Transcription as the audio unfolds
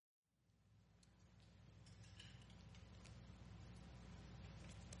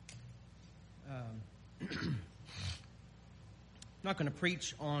I'm not going to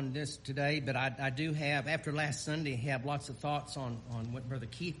preach on this today, but I do have, after last Sunday, have lots of thoughts on what Brother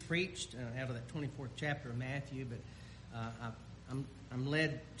Keith preached out of that 24th chapter of Matthew. But I'm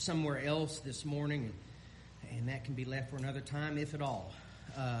led somewhere else this morning, and that can be left for another time, if at all.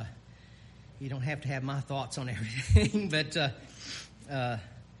 You don't have to have my thoughts on everything, but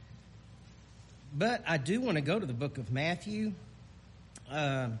I do want to go to the book of Matthew,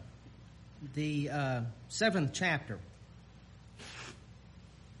 the 7th chapter.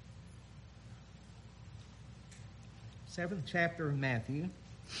 Seventh chapter of Matthew.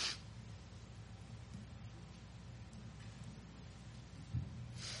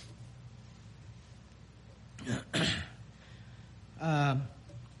 I'm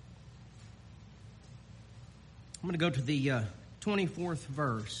going to go to the 24th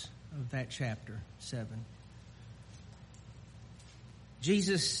verse of that chapter 7.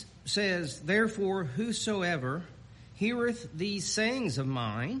 Jesus says, "Therefore, whosoever heareth these sayings of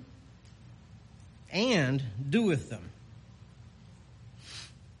mine and doeth them,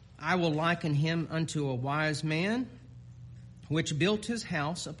 I will liken him unto a wise man, which built his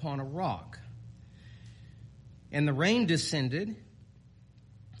house upon a rock. And the rain descended,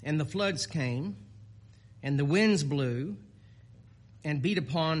 and the floods came, and the winds blew, and beat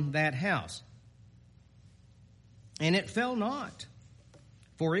upon that house. And it fell not,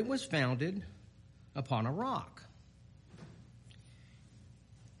 for it was founded upon a rock."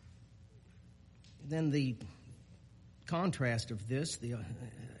 Then the contrast of this, the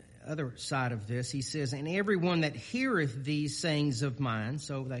other side of this, he says, "And everyone that heareth these sayings of mine,"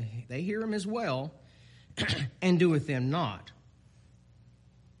 so they hear them as well, "and doeth them not,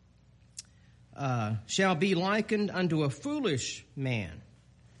 shall be likened unto a foolish man,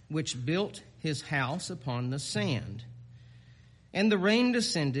 which built his house upon the sand. And the rain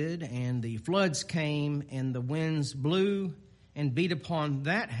descended, and the floods came, and the winds blew, and beat upon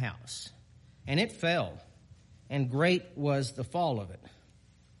that house. And it fell, and great was the fall of it."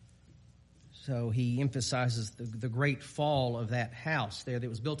 So he emphasizes the great fall of that house there that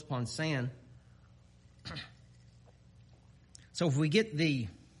was built upon sand. So if we get the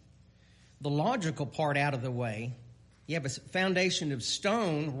logical part out of the way, you have a foundation of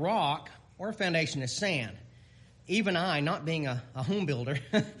stone, rock, or a foundation of sand. Even I, not being a home builder,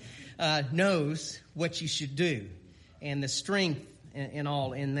 knows what you should do and the strength and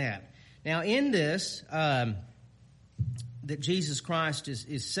all in that. Now in this, that Jesus Christ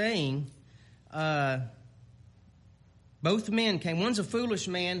is saying, both men came. One's a foolish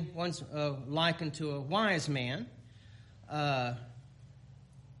man, one's likened to a wise man. The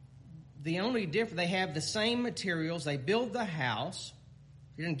only difference, they have the same materials. They build the house.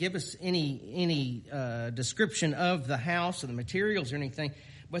 He didn't give us any description of the house or the materials or anything.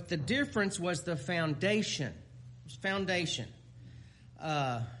 But the difference was the foundation. It was foundation.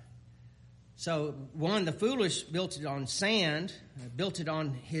 So one, the foolish, built it on sand, built it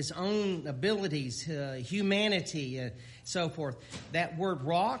on his own abilities, humanity, so forth. That word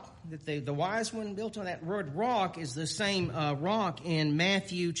rock, that the wise one built on, that word rock is the same rock in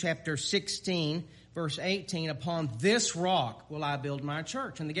Matthew chapter 16, verse 18. "Upon this rock will I build my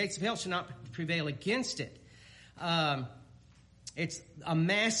church, and the gates of hell shall not prevail against it." It's a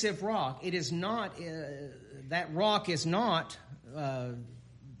massive rock. It is not, that rock is not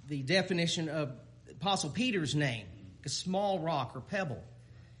the definition of Apostle Peter's name, a small rock or pebble.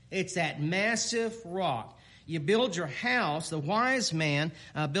 It's that massive rock. You build your house. The wise man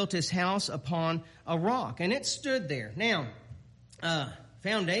built his house upon a rock, and it stood there. Now,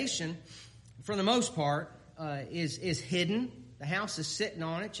 foundation, for the most part, is hidden. The house is sitting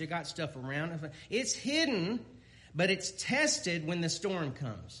on it. You got stuff around it. It's hidden, but it's tested when the storm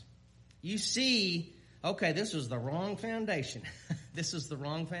comes. You see, okay, this was the wrong foundation. This is the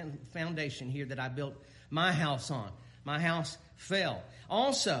wrong foundation here that I built my house on. My house fell.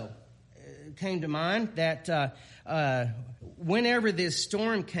 Also, came to mind that whenever this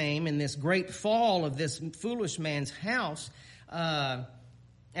storm came and this great fall of this foolish man's house, and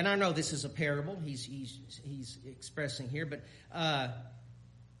I know this is a parable he's expressing here, but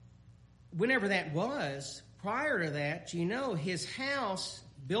whenever that was, prior to that, his house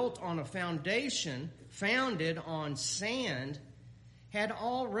built on a foundation founded on sand had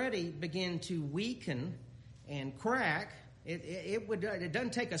already begun to weaken and crack. It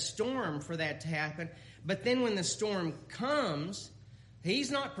doesn't take a storm for that to happen. But then when the storm comes,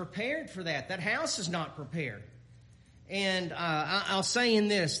 he's not prepared for that. That house is not prepared. And I'll say in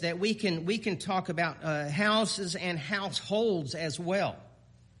this that we can talk about houses and households as well.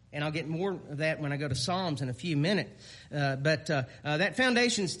 And I'll get more of that when I go to Psalms in a few minutes. But that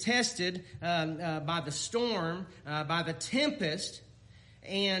foundation's tested by the storm, by the tempest.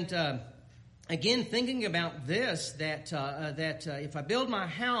 And again, thinking about this, that if I build my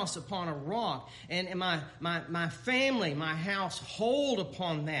house upon a rock, and my family, my household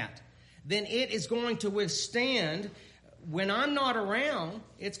upon that, then it is going to withstand, when I'm not around,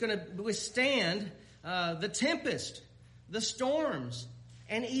 it's going to withstand the tempest, the storms,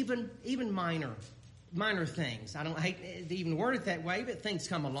 and even minor things. I don't hate to even word it that way, but things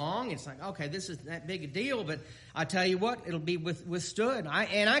come along. It's like, okay, this is that big a deal, but I tell you what, it'll be withstood.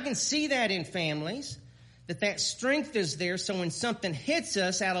 I can see that in families, that strength is there. So when something hits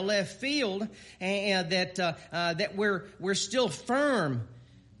us out of left field, and that we're still firm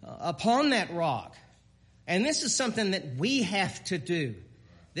upon that rock. And this is something that we have to do.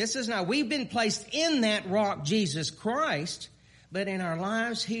 This is not, we've been placed in that rock, Jesus Christ, but in our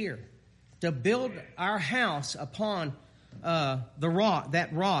lives here, to build our house upon the rock,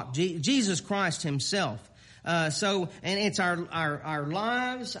 that rock, Jesus Christ himself. And it's our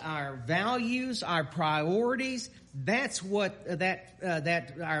lives, our values, our priorities. That's what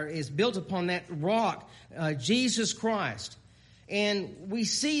is built upon that rock, Jesus Christ. And we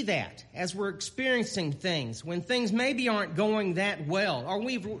see that as we're experiencing things, when things maybe aren't going that well, or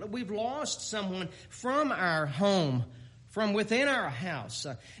we've lost someone from our home, from within our house.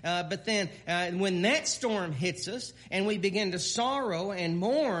 But then when that storm hits us and we begin to sorrow and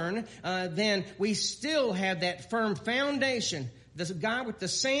mourn, then we still have that firm foundation. The guy with the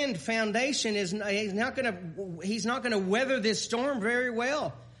sand foundation he's not going to weather this storm very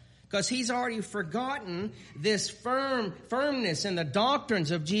well, because he's already forgotten this firmness in the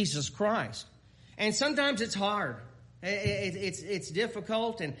doctrines of Jesus Christ. And sometimes it's hard. It's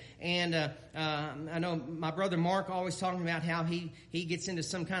difficult, and I know my brother Mark always talking about how he gets into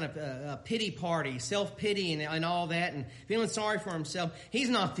some kind of a pity party, self-pity and all that, and feeling sorry for himself. He's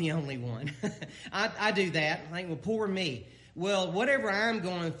not the only one. I do that. I think, well, poor me. Well, whatever I'm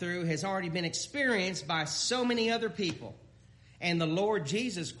going through has already been experienced by so many other people. And the Lord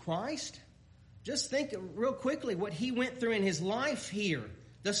Jesus Christ, just think real quickly what he went through in his life here,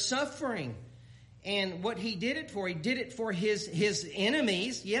 the suffering. And what he did it for his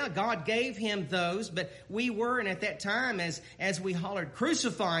enemies. Yeah, God gave him those, but we were, and at that time, as we hollered,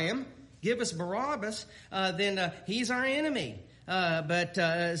 crucify him, give us Barabbas, then he's our enemy. But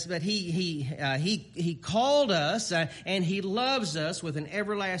he called us, and he loves us with an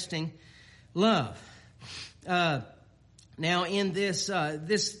everlasting love. Now, in this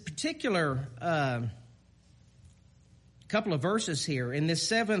particular couple of verses here, in this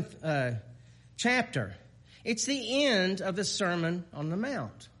 7th chapter, it's the end of the Sermon on the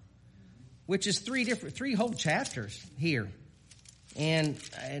Mount, which is three whole chapters here. And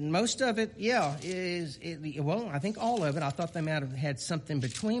most of it, I think all of it. I thought they might have had something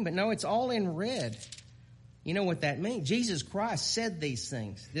between, but no, it's all in red. You know what that means? Jesus Christ said these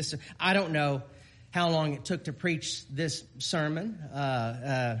things. I don't know how long it took to preach this sermon.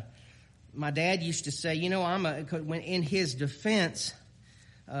 My dad used to say, when in his defense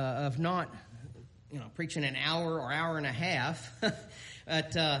of not, preaching an hour or hour and a half,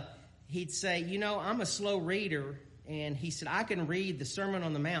 but he'd say, I'm a slow reader, and he said, I can read the Sermon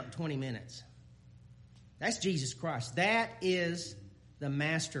on the Mount in 20 minutes. That's Jesus Christ. That is the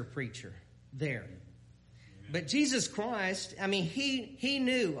master preacher there. Amen. But Jesus Christ, he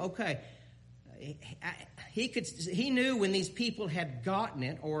knew, okay, he knew when these people had gotten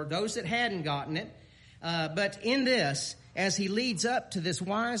it, or those that hadn't gotten it. But in this, as he leads up to this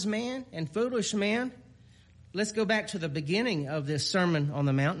wise man and foolish man, let's go back to the beginning of this Sermon on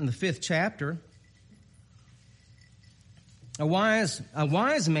the Mount in the 5th chapter. A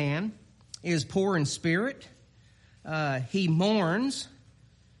wise man is poor in spirit. He mourns.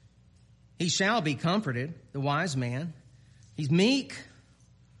 He shall be comforted, the wise man. He's meek.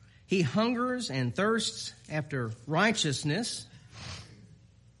 He hungers and thirsts after righteousness.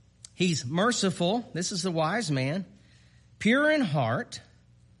 He's merciful. This is the wise man. Pure in heart.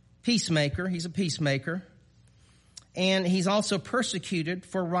 Peacemaker. He's a peacemaker. And he's also persecuted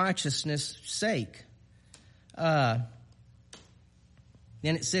for righteousness' sake.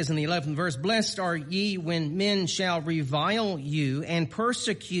 Then it says in the 11th verse, blessed are ye when men shall revile you and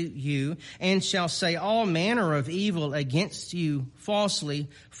persecute you, and shall say all manner of evil against you falsely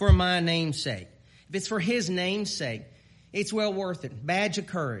for my name's sake. If it's for his name's sake, it's well worth it. Badge of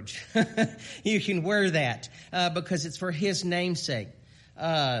courage. You can wear that because it's for his name's sake.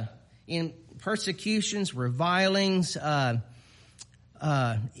 In persecutions, revilings,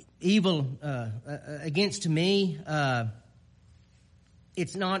 evil against me,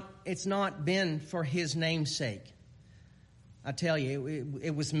 it's not been for his name's sake. I tell you,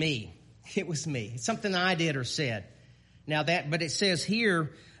 it was me. It was me. It's something I did or said. But it says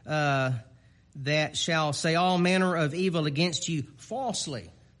here, that shall say all manner of evil against you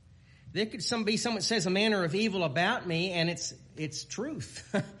falsely. There could be someone that says a manner of evil about me, and it's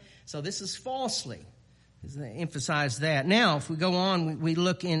truth. So this is falsely. Emphasize that. Now, if we go on, we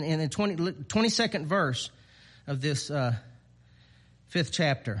look in the 22nd verse of this 5th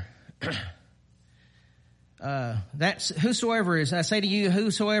chapter. That's whosoever is, I say to you,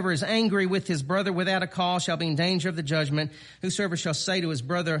 whosoever is angry with his brother without a cause shall be in danger of the judgment. Whosoever shall say to his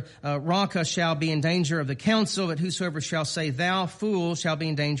brother, Raca, shall be in danger of the council. But whosoever shall say, thou fool, shall be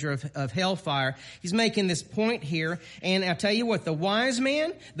in danger of hellfire. He's making this point here. And I'll tell you what, the wise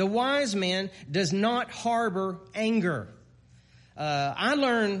man does not harbor anger. I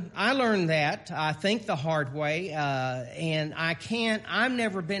learned that, I think, the hard way. And I've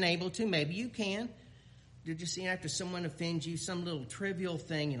never been able to. Maybe you can. Did you see after someone offends you, some little trivial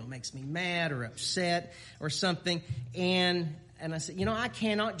thing, makes me mad or upset or something, and I said, I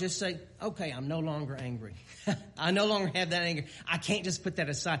cannot just say, okay, I'm no longer angry. I no longer have that anger. I can't just put that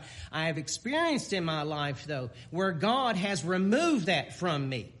aside. I have experienced in my life, though, where God has removed that from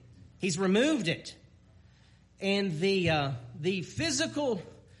me. He's removed it. And the physical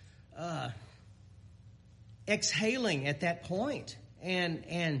exhaling at that point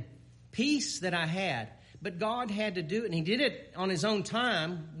and peace that I had. But God had to do it, and He did it on His own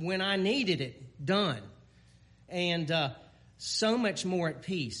time when I needed it done. And so much more at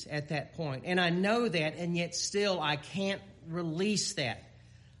peace at that point. And I know that, and yet still I can't release that.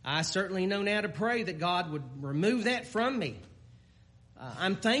 I certainly know now to pray that God would remove that from me.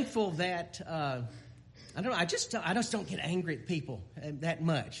 I'm thankful that, I just don't get angry at people that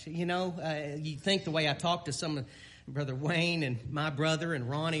much. You think the way I talk to some of Brother Wayne and my brother and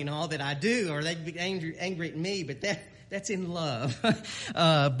Ronnie and all that I do, or they'd be angry at me, but that's in love.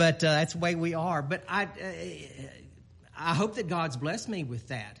 But that's the way we are. But I hope that God's blessed me with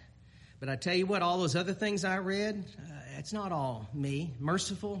that. But I tell you what, all those other things I read, it's not all me.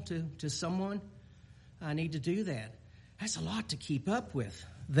 Merciful to someone, I need to do that. That's a lot to keep up with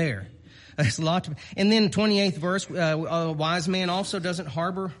there. That's a lot. And then 28th verse, a wise man also doesn't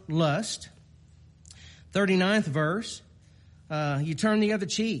harbor lust. 39th verse, you turn the other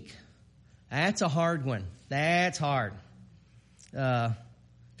cheek. That's a hard one. That's hard. Turn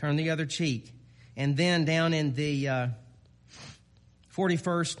the other cheek. And then down in the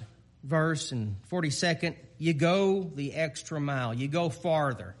 41st verse and 42nd, you go the extra mile. You go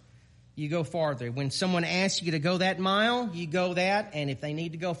farther. You go farther. When someone asks you to go that mile, you go that. And if they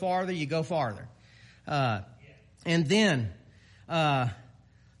need to go farther, you go farther. And then...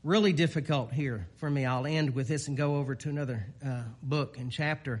 really difficult here for me. I'll end with this and go over to another book and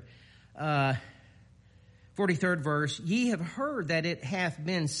chapter. 43rd verse, ye have heard that it hath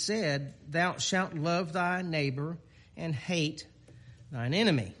been said, thou shalt love thy neighbor and hate thine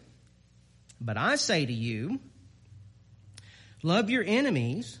enemy. But I say to you, love your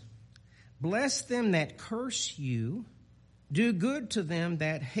enemies, bless them that curse you, do good to them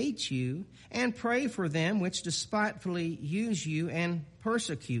that hate you, and pray for them which despitefully use you and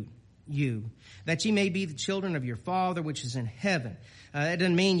persecute you, that ye may be the children of your Father which is in heaven. That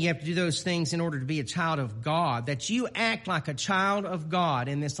doesn't mean you have to do those things in order to be a child of God, that you act like a child of God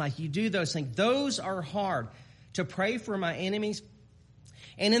in this life. You do those things. Those are hard. To pray for my enemies.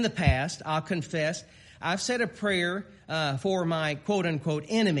 And in the past, I'll confess, I've said a prayer for my quote-unquote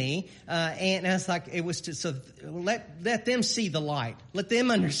enemy, and it's like it was to so let them see the light. Let them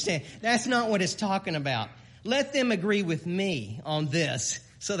understand. That's not what it's talking about. Let them agree with me on this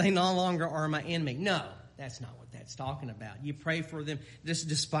so they no longer are my enemy. No, that's not what that's talking about. You pray for them, just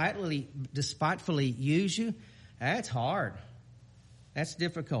despitefully use you. That's hard. That's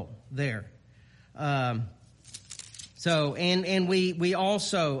difficult there. So, and we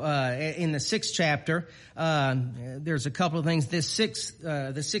also, in the 6th chapter, there's a couple of things. The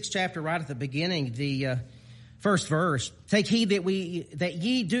 6th chapter right at the beginning, the first verse, take heed that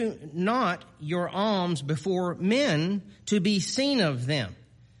ye do not your alms before men to be seen of them.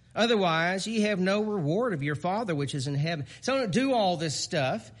 Otherwise, ye have no reward of your Father which is in heaven. So don't do all this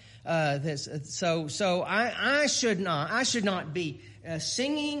stuff. So I should not be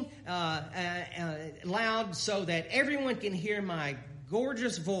singing loud so that everyone can hear my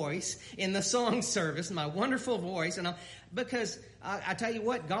gorgeous voice in the song service, my wonderful voice, because I tell you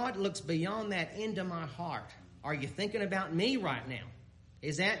what, God looks beyond that into my heart. Are you thinking about me right now?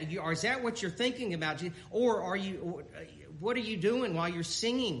 Is that what you're thinking about? Or what are you doing while you're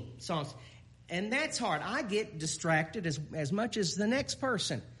singing songs? And that's hard. I get distracted as much as the next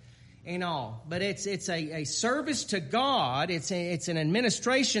person and all. But it's a service to God. It's an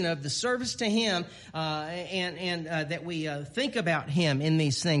administration of the service to Him, and that we think about Him in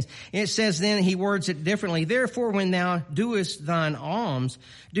these things. It says then, he words it differently. Therefore, when thou doest thine alms,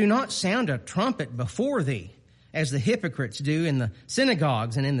 do not sound a trumpet before thee, as the hypocrites do in the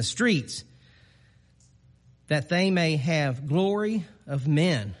synagogues and in the streets, that they may have glory of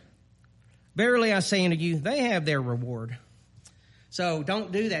men. Verily I say unto you, they have their reward. So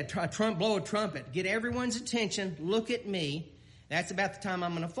don't do that. Blow a trumpet. Get everyone's attention. Look at me. That's about the time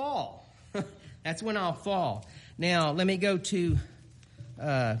I'm going to fall. That's when I'll fall. Now, let me go to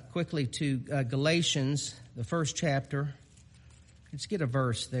quickly to Galatians, the first chapter. Let's get a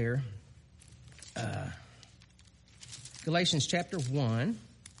verse there. Galatians chapter 1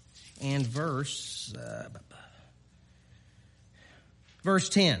 and verse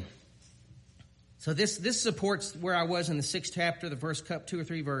 10. So this supports where I was in the 6th chapter, the first 2 or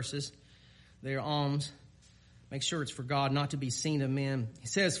 3 verses. They're alms. Make sure it's for God, not to be seen of men. He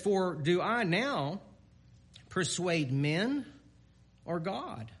says, for do I now persuade men or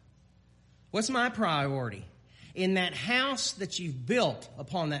God? What's my priority? In that house that you've built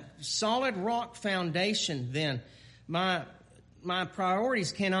upon that solid rock foundation, then my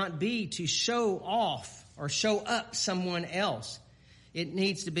priorities cannot be to show off or show up someone else. It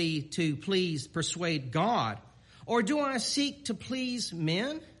needs to be to persuade God. Or do I seek to please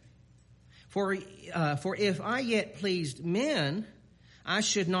men? For if I yet pleased men, I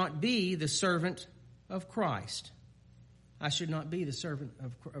should not be the servant of Christ. I should not be the servant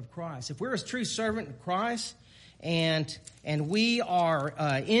of Christ. If we're a true servant of Christ, and we are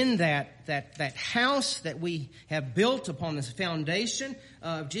in that house that we have built upon this foundation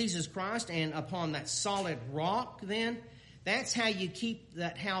of Jesus Christ and upon that solid rock, then that's how you keep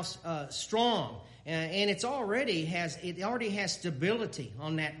that house strong, and it already has stability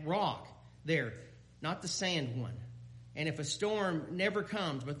on that rock there, not the sand one. And if a storm never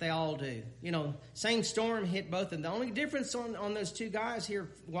comes, but they all do, same storm hit both of them. The only difference on those two guys here,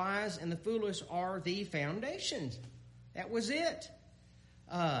 wise and the foolish, are the foundations. That was it.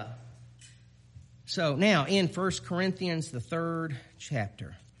 So now in 1 Corinthians, the 3rd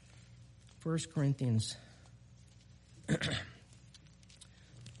chapter, 1 Corinthians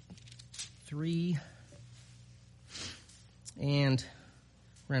 3 and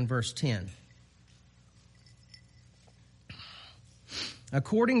around verse 10.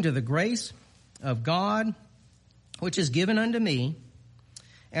 According to the grace of God, which is given unto me,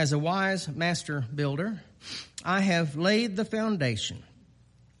 as a wise master builder, I have laid the foundation,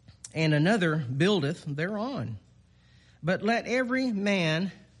 and another buildeth thereon. But let every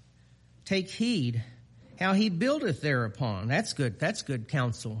man take heed how he buildeth thereupon. That's good. That's good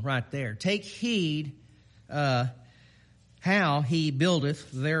counsel right there. Take heed how he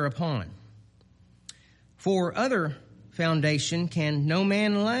buildeth thereupon. For other foundation can no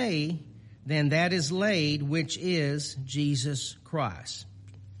man lay than that is laid, which is Jesus Christ.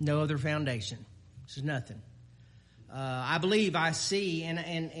 No other foundation. This is nothing. I believe I see,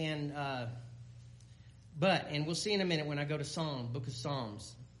 and we'll see in a minute when I go to Book of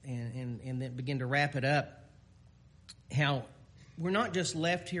Psalms, and then begin to wrap it up, how we're not just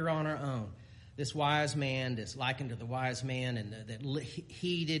left here on our own. This wise man that's likened to the wise man, and that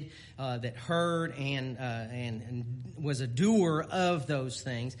heeded, that heard, and was a doer of those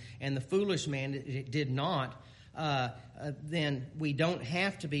things, and the foolish man that did not, then we don't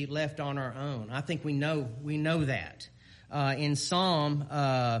have to be left on our own. I think we know that. In Psalm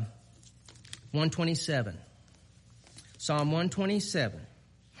 127. Psalm 127.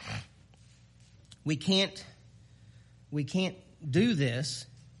 We can't do this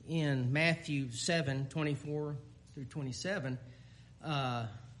in Matthew 7:24 through 27. Is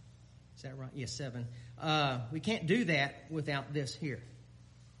that right? Yes, 7. We can't do that without this here.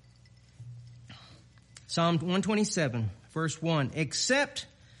 Psalm 127, verse 1. Except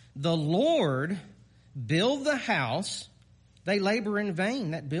the Lord build the house, they labor in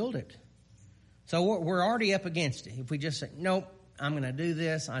vain that build it. So we're already up against it. If we just say, nope, I'm going to do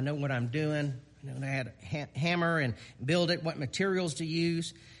this. I know what I'm doing. I'm going to add a hammer and build it, what materials to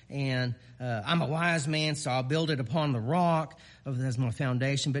use. And I'm a wise man, so I'll build it upon the rock as my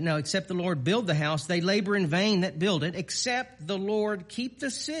foundation. But no, except the Lord build the house, they labor in vain that build it. Except the Lord keep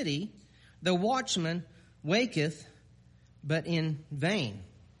the city, the watchman waketh, but in vain.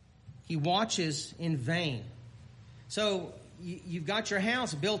 He watches in vain. So you've got your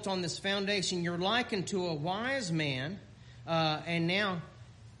house built on this foundation. You're likened to a wise man, and now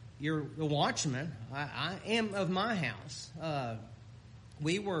you're the watchman. I am of my house.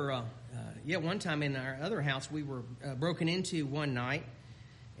 we were, one time in our other house, we were broken into one night,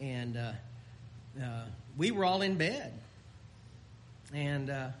 and we were all in bed.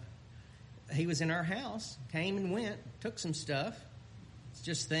 And he was in our house, came and went, took some stuff. It's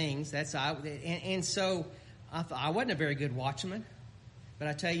just things. And so I wasn't a very good watchman, but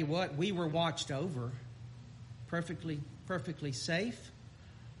I tell you what, we were watched over, perfectly safe.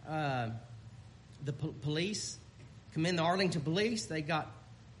 The police come in, the Arlington police. They got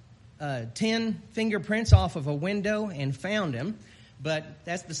 10 fingerprints off of a window and found him, but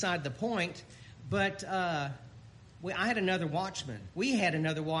that's beside the point. But I had another watchman. We had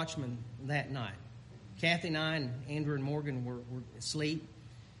another watchman that night. Kathy and I and Andrew and Morgan were asleep,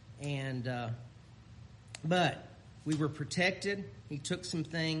 and but we were protected. He took some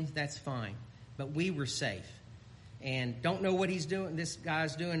things. That's fine, but we were safe. And don't know what this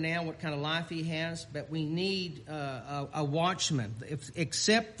guy's doing now, what kind of life he has, but we need a watchman.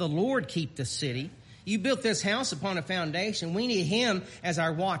 Except the Lord keep the city. You built this house upon a foundation. We need him as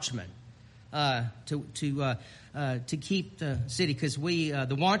our watchman to keep the city, because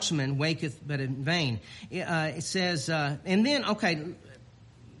the watchman waketh but in vain. It says, and then, okay,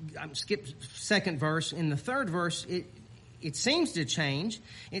 I'm skip second verse. In the third verse, it seems to change.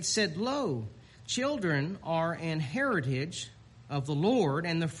 It said, "Lo, children are an heritage of the Lord,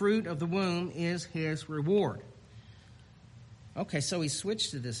 and the fruit of the womb is his reward." Okay, so he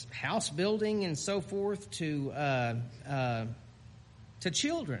switched to this house building and so forth to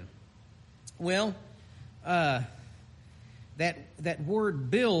children. Well, that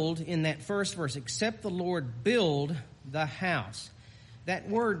word "build" in that first verse, except the Lord build the house. That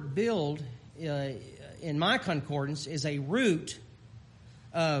word "build" in my concordance is a root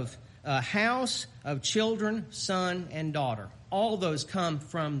of a house, of children, son, and daughter. All those come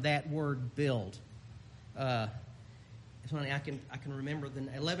from that word "build." It's funny, I can remember the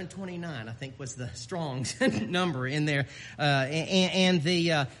 1129. I think was the Strong's number in there, but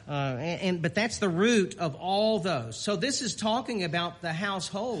that's the root of all those. So this is talking about the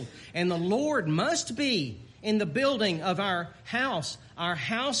household, and the Lord must be in the building of our house, our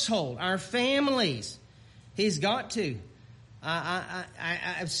household, our families. He's got to.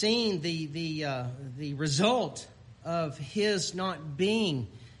 I've seen the result of his not being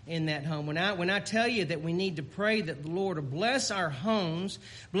in that home. When I tell you that we need to pray that the Lord will bless our homes,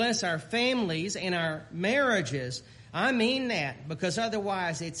 bless our families, and our marriages, I mean that, because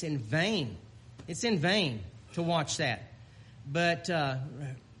otherwise it's in vain. It's in vain to watch that. But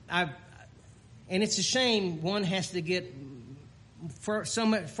and it's a shame one has to get so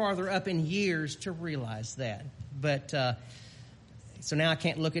much farther up in years to realize that. But so now I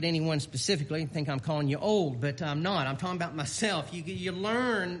can't look at anyone specifically and think I'm calling you old, but I'm not. I'm talking about myself. You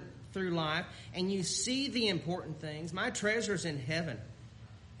learn through life, and you see the important things. My treasure's in heaven,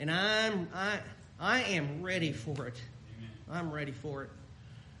 and I am ready for it. I'm ready for it.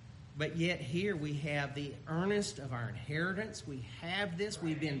 But yet here we have the earnest of our inheritance. We have this.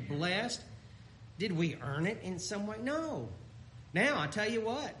 We've been blessed. Did we earn it in some way? No. Now, I tell you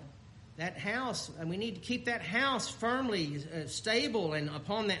what. That house, and we need to keep that house firmly stable and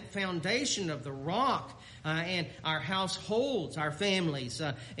upon that foundation of the rock, and our households, our families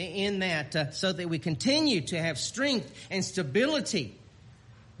in that, so that we continue to have strength and stability.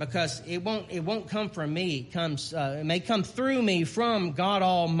 Because it won't come from me. It may come through me from God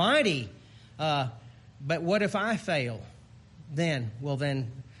Almighty. But what if I fail? Then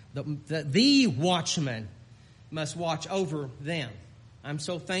the watchman must watch over them. I'm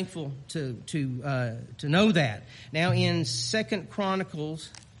so thankful to know that. Now in 2 Chronicles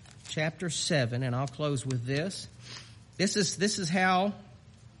chapter 7, and I'll close with this. This is how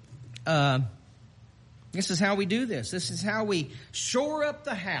we do this. This is how we shore up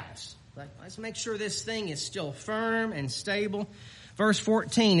the house. Let's make sure this thing is still firm and stable. Verse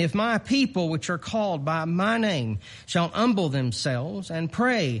 14, "If my people which are called by my name shall humble themselves and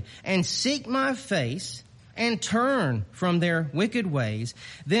pray and seek my face and turn from their wicked ways,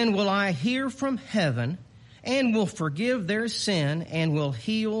 then will I hear from heaven and will forgive their sin and will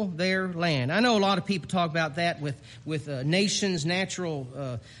heal their land." I know a lot of people talk about that with nations,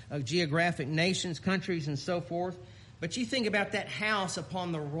 natural geographic nations, countries, and so forth. But you think about that house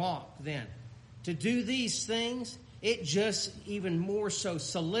upon the rock then. To do these things, it just even more so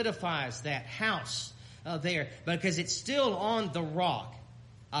solidifies that house there, because it's still on the rock.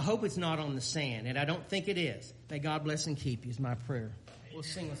 I hope it's not on the sand, and I don't think it is. May God bless and keep you is my prayer. We'll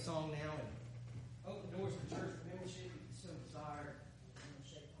sing a song now and open doors for